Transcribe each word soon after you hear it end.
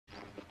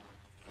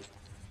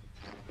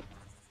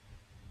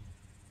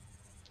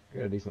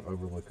Got a decent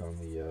overlook on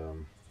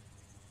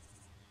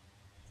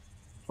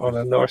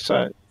the north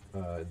side.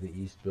 the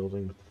east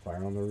building with the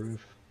fire on the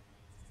roof.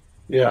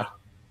 Yeah.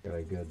 Got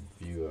a good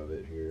view of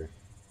it here.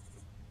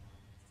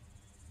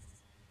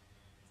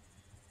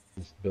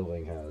 This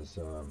building has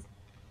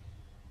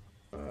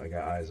I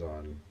got eyes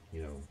on,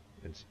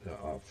 it's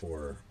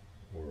four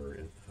or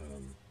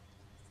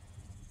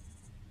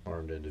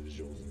armed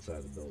individuals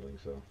inside the building,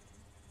 so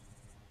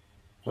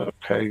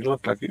Okay, you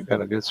look like you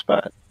got a good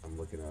spot. I'm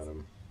looking at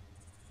them.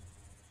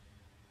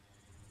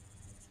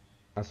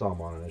 I saw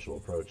them on initial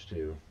approach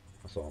too.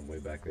 I saw them way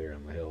back there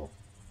on the hill.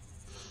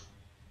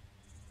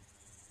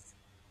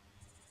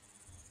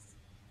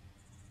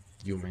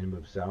 You want me to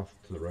move south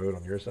to the road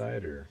on your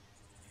side, or?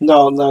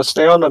 No, no,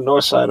 stay on the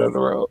north side of the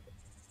road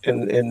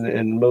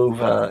and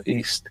move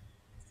east.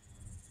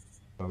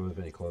 If I move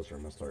any closer,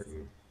 I'm gonna start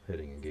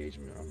hitting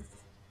engagement.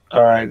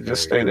 All right, I'm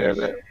just very stay there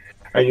close. then.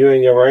 Are you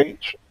in your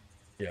range?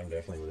 Yeah, I'm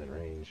definitely within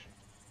range.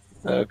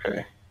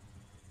 Okay.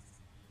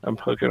 I'm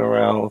hooking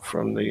around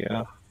from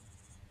the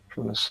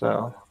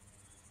south.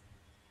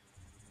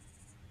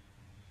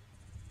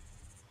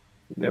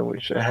 Then we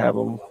should have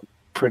them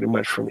pretty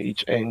much from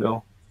each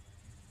angle,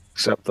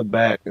 except the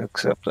back,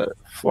 except the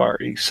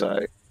far east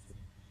side.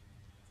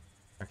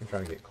 I can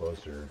try to get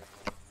closer.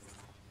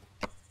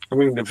 I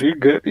mean, if you're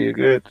good, you're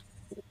good.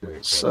 Get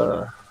It's,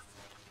 closer.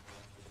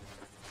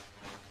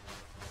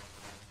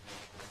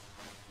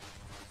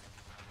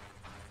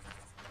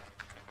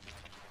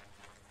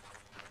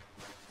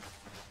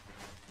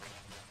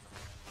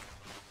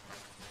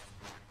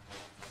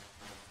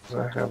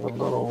 I have a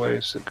little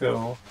ways to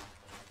go.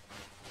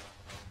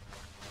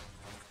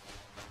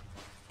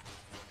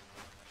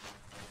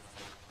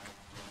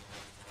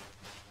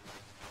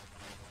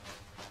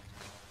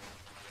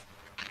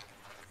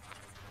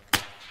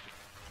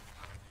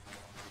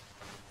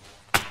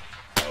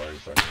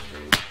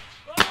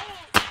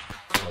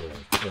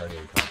 Already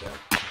in contact.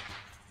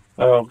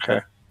 Oh,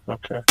 okay.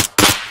 Okay.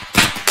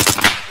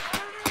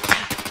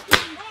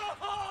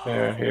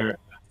 Yeah, I hear it.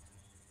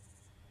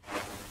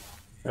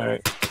 All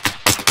right.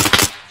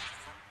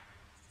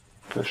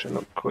 Pushing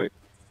up quick.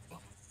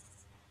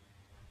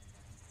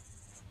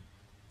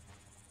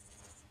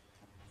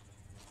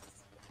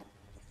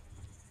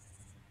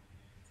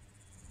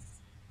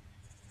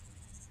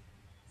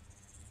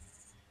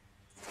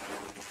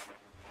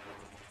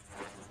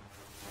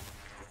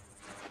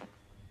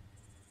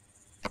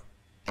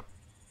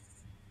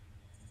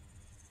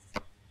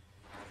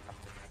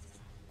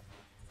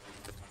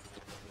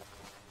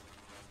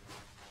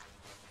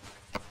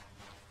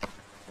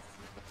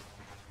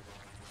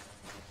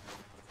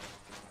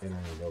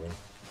 Entering the building.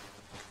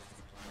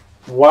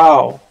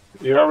 Wow.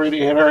 You're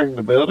already entering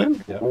the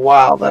building? Yep.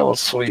 Wow, that was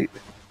sweet.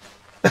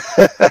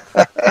 Turning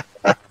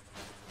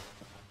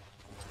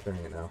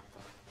it now.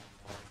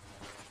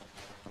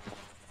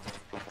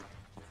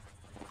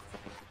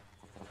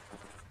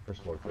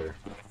 First floor clear.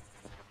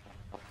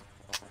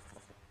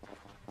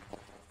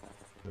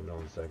 Moving on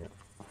in a second.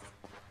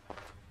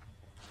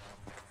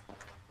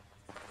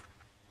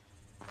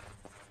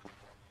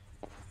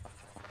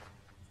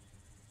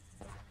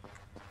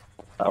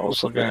 I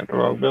was looking at the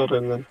wrong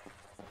building then.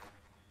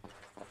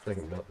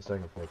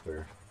 Second floor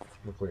clear.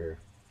 We're clear.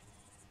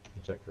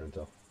 Check for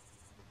intel.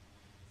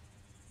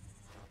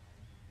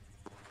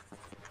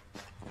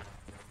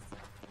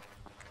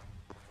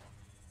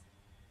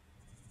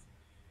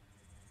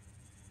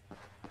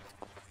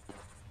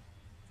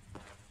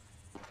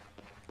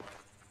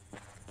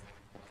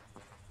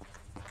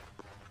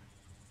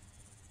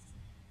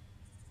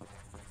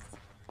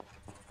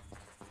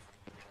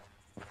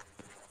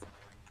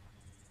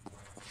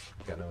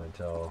 Got no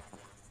intel.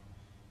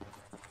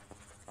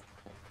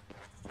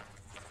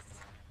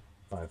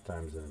 5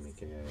 times enemy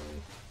KA.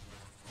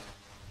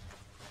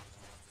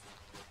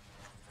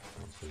 I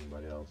don't see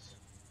anybody else.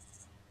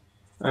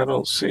 I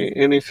don't see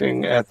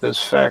anything at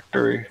this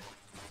factory.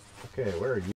 Okay, where are you?